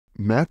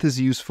math is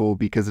useful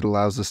because it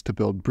allows us to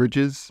build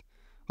bridges,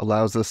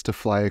 allows us to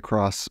fly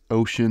across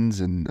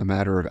oceans in a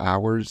matter of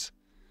hours,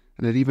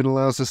 and it even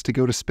allows us to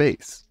go to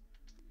space.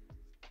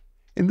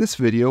 In this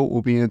video,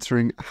 we'll be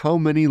answering how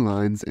many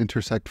lines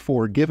intersect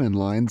 4 given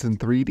lines in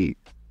 3D.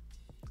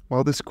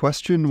 While this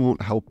question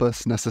won't help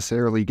us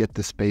necessarily get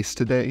to space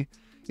today,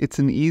 it's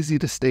an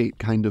easy-to-state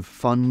kind of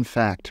fun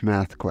fact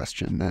math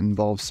question that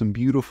involves some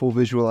beautiful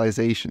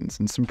visualizations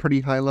and some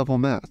pretty high-level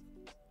math.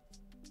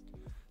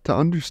 To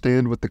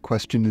understand what the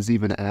question is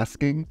even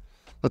asking,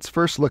 let's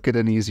first look at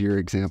an easier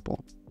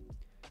example.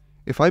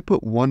 If I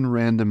put one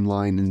random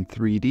line in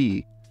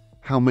 3D,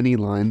 how many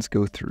lines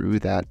go through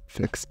that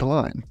fixed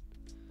line?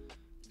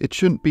 It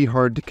shouldn't be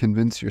hard to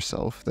convince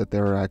yourself that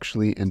there are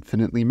actually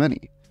infinitely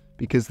many,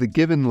 because the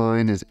given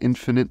line is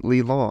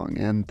infinitely long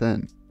and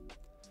thin.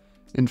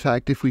 In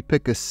fact, if we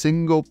pick a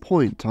single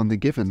point on the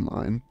given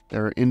line,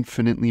 there are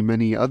infinitely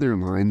many other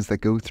lines that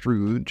go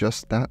through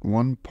just that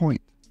one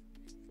point.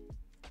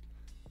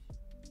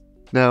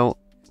 Now,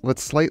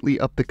 let's slightly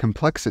up the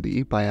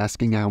complexity by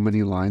asking how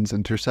many lines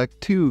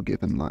intersect 2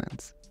 given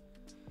lines.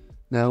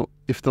 Now,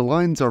 if the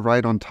lines are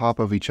right on top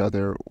of each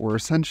other, we're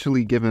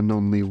essentially given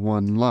only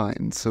one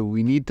line, so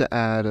we need to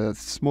add a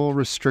small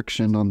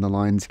restriction on the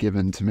lines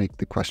given to make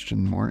the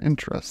question more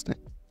interesting.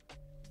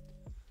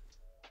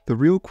 The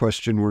real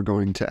question we're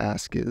going to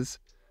ask is,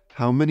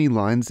 how many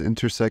lines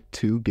intersect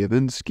 2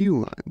 given skew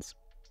lines?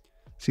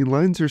 See,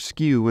 lines are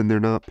skew when they're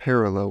not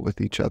parallel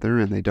with each other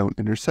and they don't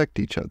intersect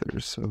each other,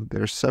 so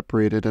they're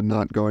separated and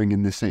not going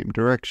in the same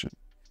direction.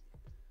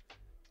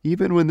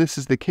 Even when this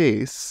is the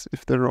case,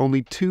 if there are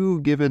only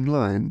 2 given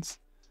lines,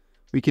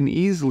 we can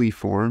easily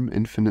form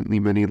infinitely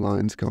many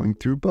lines going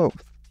through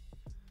both.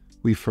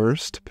 We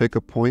first pick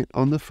a point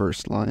on the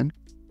first line,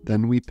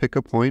 then we pick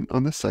a point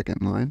on the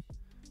second line,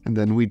 and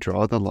then we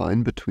draw the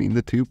line between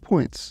the 2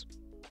 points.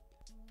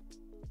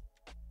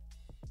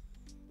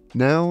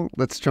 Now,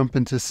 let's jump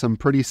into some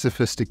pretty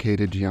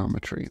sophisticated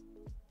geometry.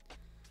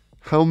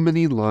 How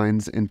many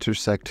lines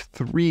intersect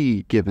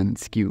 3 given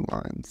skew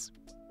lines?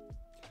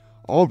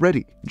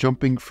 Already,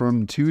 jumping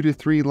from 2 to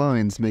 3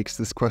 lines makes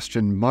this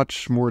question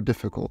much more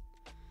difficult.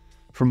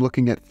 From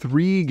looking at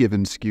 3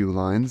 given skew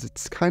lines,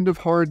 it's kind of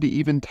hard to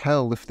even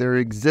tell if there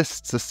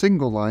exists a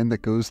single line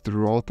that goes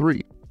through all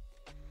 3.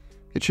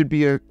 It should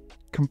be a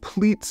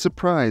complete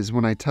surprise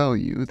when I tell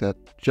you that,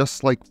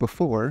 just like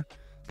before,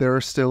 there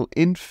are still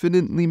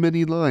infinitely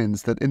many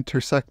lines that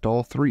intersect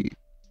all 3.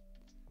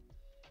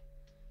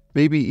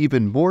 Maybe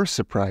even more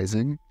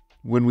surprising,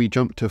 when we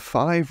jump to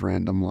 5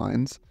 random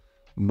lines,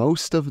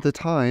 most of the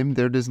time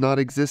there does not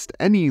exist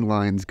any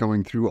lines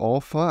going through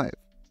all 5.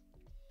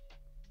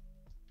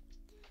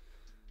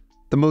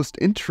 The most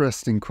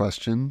interesting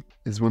question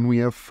is when we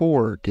have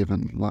 4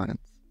 given lines,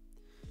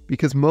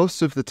 because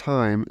most of the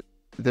time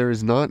there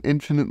is not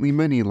infinitely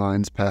many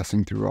lines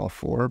passing through all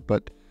 4,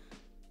 but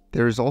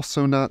there is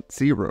also not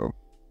 0.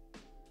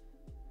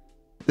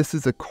 This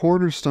is a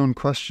cornerstone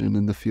question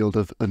in the field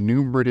of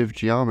enumerative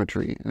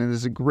geometry, and it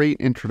is a great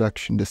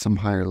introduction to some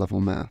higher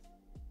level math.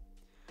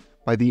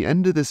 By the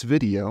end of this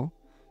video,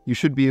 you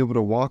should be able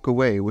to walk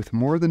away with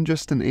more than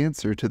just an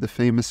answer to the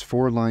famous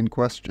 4-line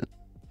question.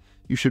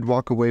 You should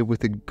walk away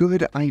with a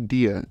good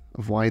idea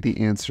of why the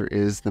answer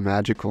is the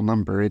magical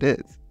number it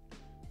is.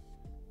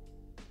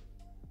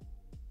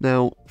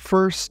 Now,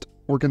 first,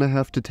 we're going to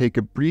have to take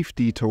a brief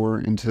detour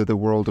into the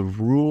world of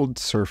ruled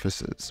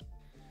surfaces.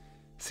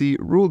 See,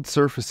 ruled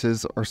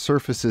surfaces are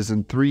surfaces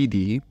in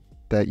 3D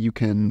that you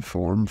can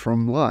form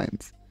from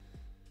lines.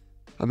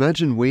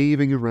 Imagine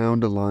waving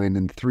around a line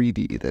in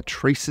 3D that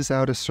traces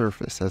out a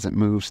surface as it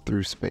moves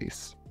through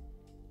space.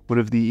 One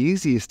of the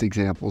easiest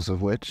examples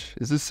of which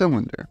is a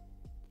cylinder.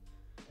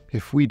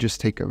 If we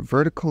just take a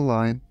vertical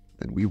line,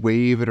 then we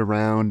wave it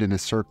around in a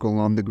circle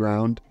on the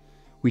ground,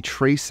 we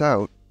trace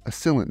out a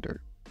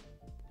cylinder.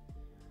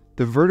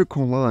 The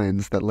vertical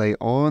lines that lay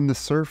on the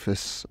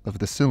surface of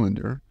the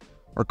cylinder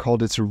are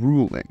called its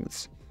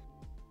rulings.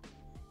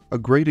 A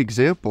great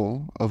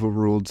example of a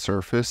ruled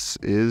surface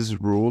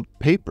is ruled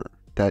paper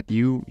that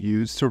you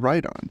use to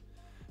write on.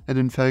 And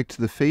in fact,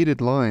 the faded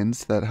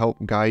lines that help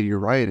guide your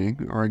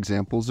writing are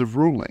examples of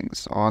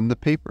rulings on the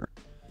paper.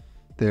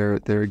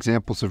 They're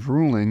examples of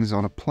rulings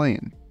on a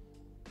plane.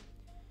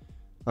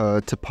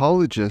 A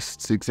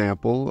topologist's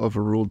example of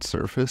a ruled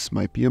surface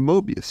might be a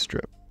Mobius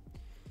strip.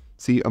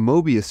 See, a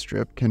Mobius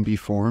strip can be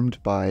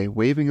formed by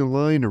waving a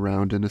line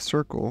around in a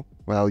circle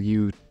while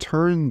you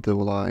turn the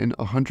line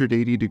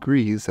 180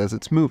 degrees as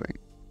it's moving.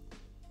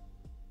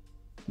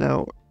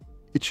 Now,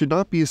 it should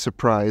not be a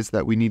surprise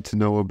that we need to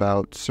know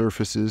about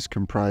surfaces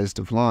comprised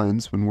of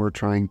lines when we're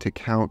trying to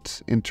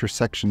count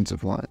intersections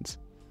of lines.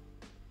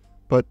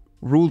 But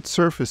ruled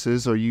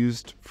surfaces are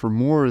used for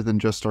more than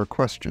just our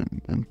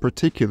question, and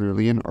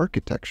particularly in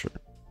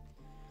architecture.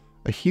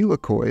 A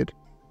helicoid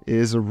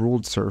is a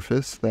ruled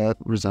surface that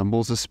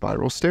resembles a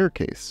spiral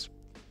staircase.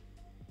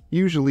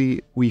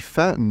 Usually, we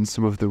fatten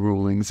some of the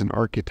rulings in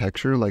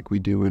architecture like we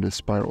do in a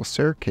spiral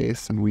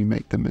staircase, and we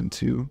make them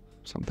into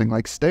something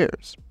like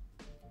stairs.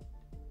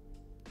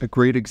 A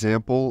great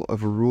example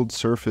of a ruled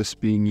surface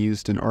being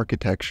used in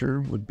architecture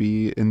would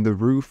be in the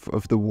roof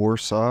of the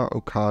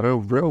Warsaw-Okada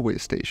railway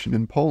station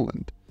in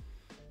Poland.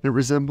 It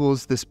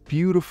resembles this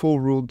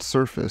beautiful ruled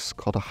surface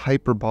called a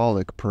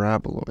hyperbolic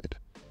paraboloid.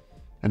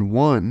 And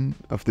one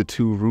of the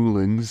two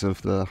rulings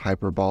of the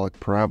hyperbolic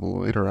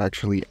paraboloid are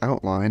actually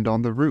outlined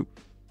on the roof.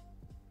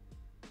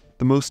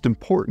 The most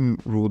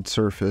important ruled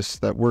surface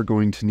that we're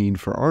going to need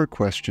for our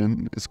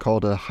question is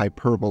called a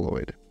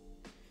hyperboloid.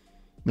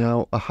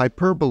 Now, a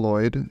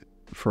hyperboloid,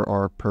 for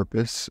our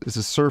purpose, is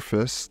a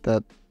surface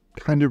that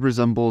kind of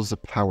resembles a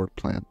power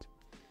plant.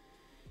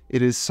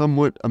 It is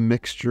somewhat a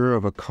mixture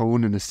of a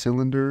cone and a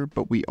cylinder,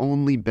 but we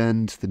only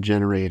bend the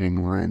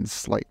generating lines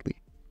slightly.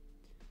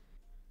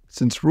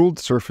 Since ruled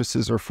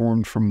surfaces are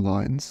formed from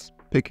lines,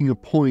 picking a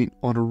point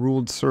on a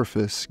ruled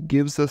surface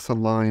gives us a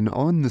line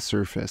on the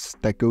surface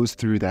that goes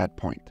through that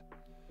point.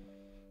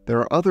 There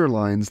are other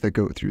lines that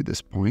go through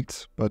this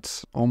point,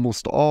 but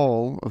almost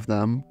all of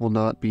them will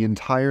not be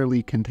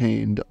entirely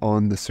contained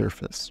on the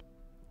surface.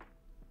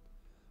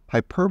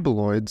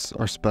 Hyperboloids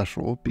are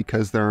special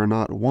because there are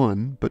not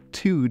one, but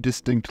two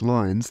distinct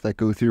lines that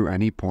go through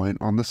any point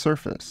on the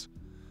surface.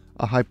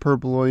 A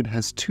hyperboloid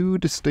has two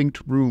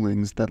distinct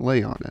rulings that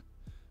lay on it,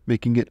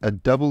 making it a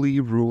doubly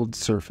ruled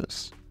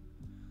surface.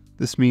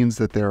 This means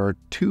that there are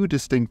two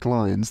distinct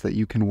lines that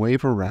you can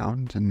wave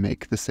around and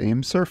make the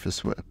same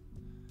surface with.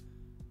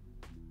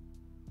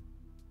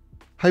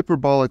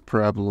 Hyperbolic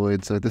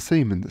paraboloids are the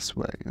same in this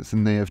way, as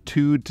in they have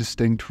two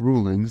distinct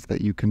rulings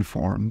that you can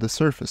form the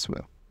surface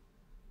with.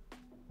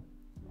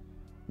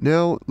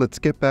 Now, let's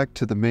get back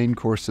to the main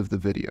course of the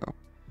video.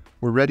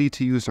 We're ready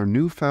to use our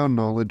newfound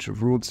knowledge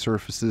of ruled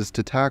surfaces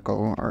to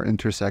tackle our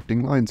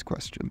intersecting lines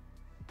question.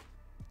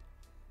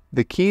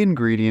 The key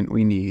ingredient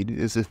we need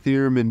is a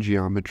theorem in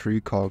geometry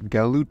called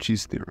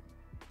Gallucci's theorem,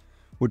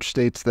 which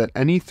states that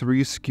any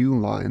three skew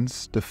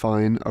lines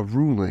define a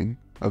ruling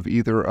of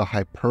either a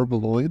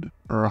hyperboloid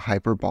or a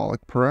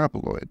hyperbolic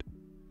paraboloid.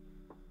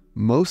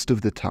 Most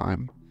of the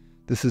time,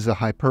 this is a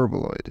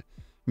hyperboloid,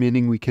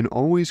 meaning we can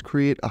always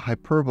create a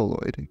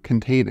hyperboloid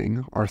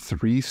containing our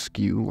three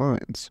skew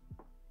lines.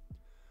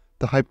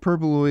 The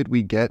hyperboloid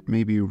we get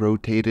may be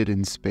rotated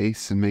in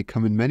space and may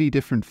come in many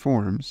different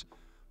forms,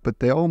 but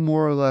they all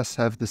more or less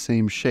have the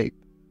same shape.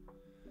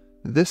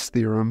 This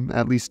theorem,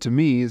 at least to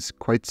me, is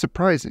quite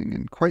surprising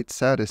and quite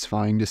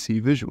satisfying to see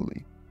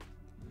visually.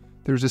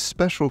 There's a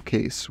special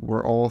case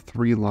where all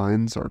three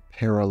lines are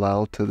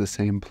parallel to the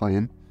same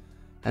plane,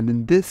 and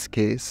in this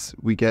case,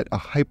 we get a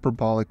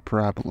hyperbolic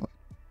paraboloid.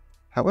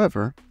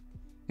 However,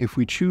 if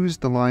we choose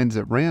the lines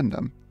at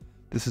random,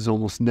 this is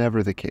almost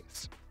never the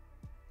case.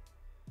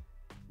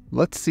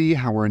 Let's see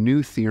how our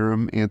new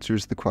theorem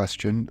answers the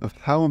question of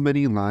how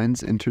many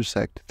lines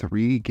intersect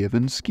three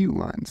given skew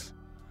lines.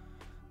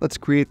 Let's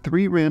create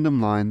three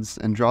random lines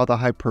and draw the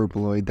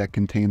hyperboloid that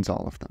contains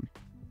all of them.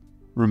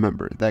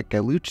 Remember that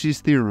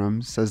Gallucci's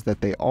theorem says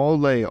that they all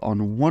lay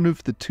on one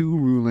of the two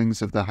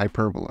rulings of the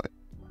hyperboloid.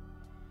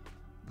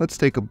 Let's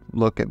take a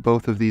look at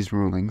both of these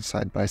rulings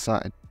side by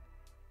side.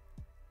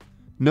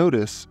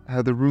 Notice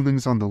how the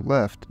rulings on the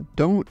left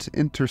don't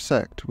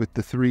intersect with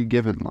the three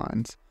given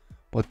lines,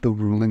 but the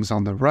rulings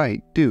on the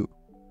right do.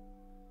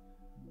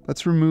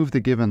 Let's remove the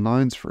given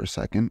lines for a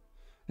second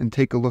and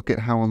take a look at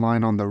how a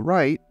line on the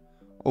right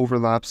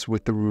overlaps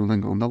with the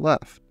ruling on the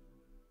left.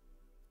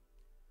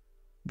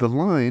 The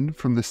line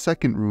from the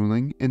second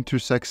ruling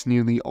intersects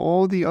nearly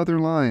all the other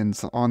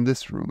lines on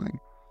this ruling.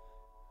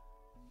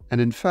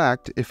 And in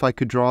fact, if I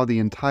could draw the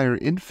entire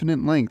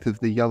infinite length of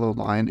the yellow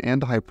line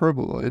and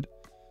hyperboloid,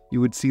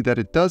 you would see that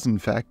it does in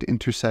fact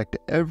intersect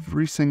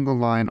every single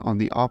line on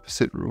the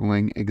opposite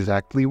ruling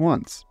exactly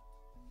once.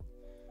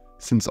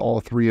 Since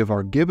all three of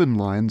our given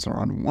lines are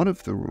on one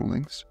of the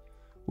rulings,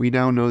 we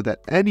now know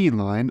that any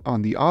line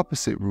on the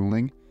opposite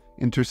ruling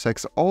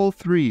intersects all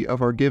three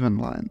of our given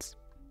lines.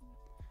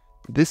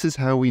 This is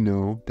how we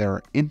know there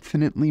are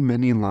infinitely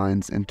many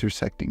lines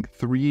intersecting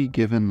three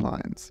given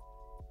lines.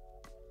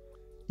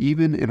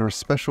 Even in our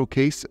special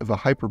case of a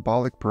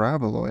hyperbolic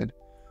paraboloid,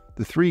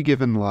 the three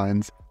given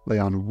lines lay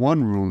on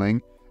one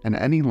ruling, and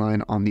any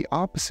line on the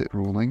opposite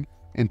ruling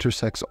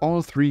intersects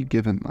all three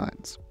given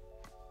lines.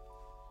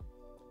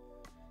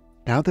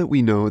 Now that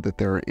we know that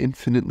there are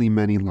infinitely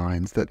many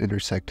lines that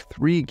intersect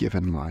three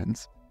given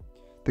lines,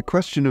 the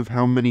question of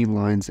how many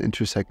lines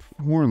intersect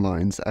four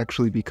lines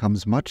actually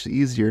becomes much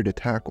easier to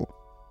tackle.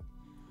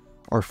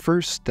 Our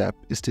first step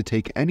is to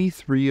take any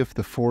three of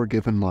the four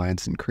given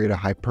lines and create a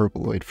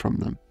hyperboloid from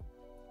them.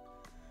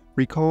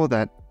 Recall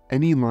that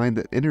any line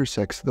that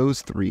intersects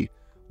those three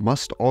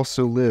must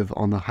also live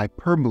on the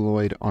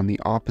hyperboloid on the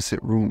opposite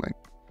ruling.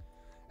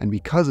 And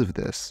because of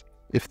this,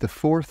 if the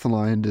fourth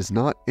line does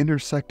not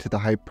intersect the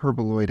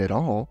hyperboloid at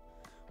all,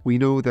 we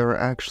know there are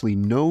actually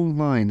no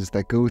lines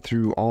that go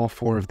through all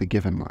four of the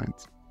given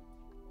lines.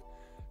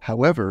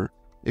 However,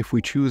 if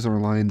we choose our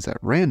lines at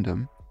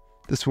random,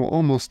 this will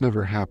almost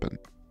never happen.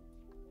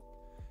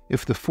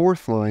 If the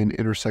fourth line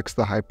intersects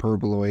the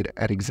hyperboloid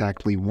at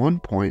exactly one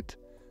point,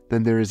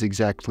 then there is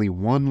exactly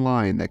one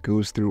line that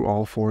goes through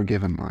all four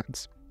given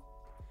lines.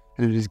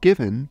 and it is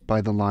given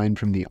by the line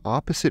from the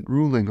opposite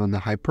ruling on the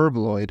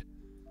hyperboloid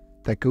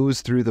that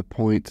goes through the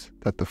point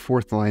that the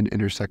fourth line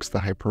intersects the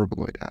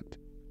hyperboloid at.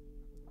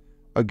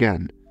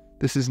 Again,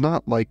 this is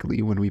not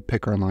likely when we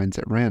pick our lines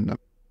at random.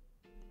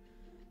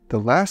 The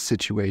last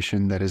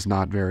situation that is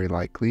not very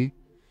likely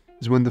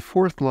is when the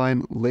fourth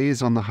line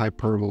lays on the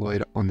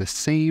hyperboloid on the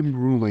same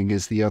ruling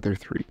as the other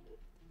three.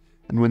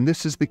 And when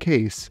this is the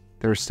case,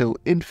 there are still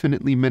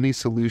infinitely many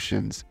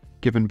solutions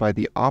given by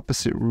the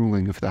opposite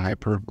ruling of the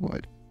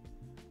hyperboloid.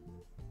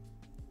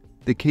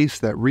 The case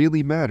that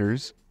really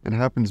matters, and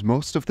happens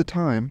most of the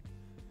time,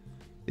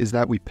 is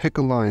that we pick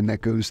a line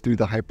that goes through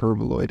the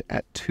hyperboloid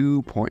at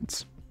 2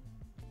 points.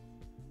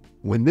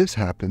 When this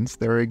happens,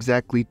 there are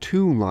exactly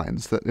 2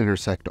 lines that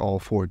intersect all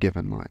 4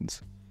 given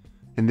lines,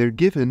 and they're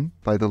given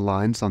by the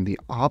lines on the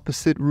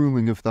opposite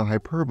ruling of the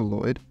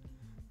hyperboloid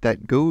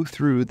that go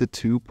through the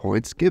 2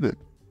 points given.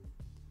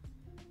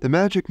 The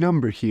magic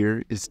number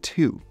here is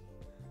 2,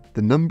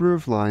 the number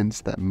of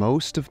lines that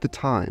most of the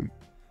time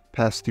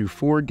pass through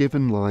 4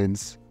 given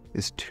lines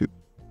is 2.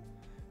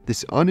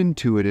 This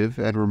unintuitive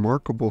and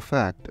remarkable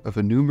fact of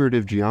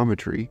enumerative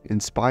geometry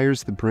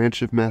inspires the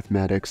branch of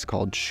mathematics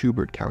called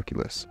Schubert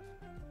calculus.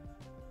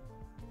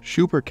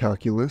 Schubert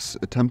calculus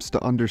attempts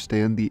to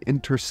understand the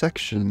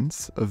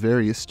intersections of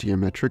various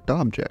geometric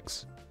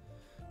objects.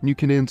 And you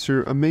can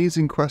answer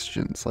amazing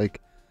questions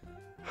like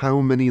how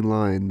many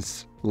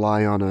lines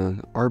lie on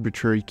an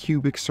arbitrary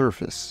cubic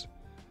surface,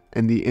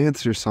 and the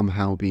answer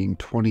somehow being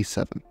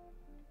 27.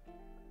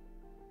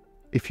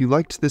 If you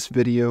liked this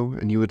video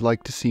and you would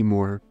like to see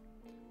more,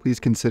 please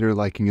consider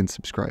liking and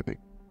subscribing.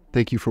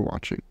 Thank you for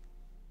watching.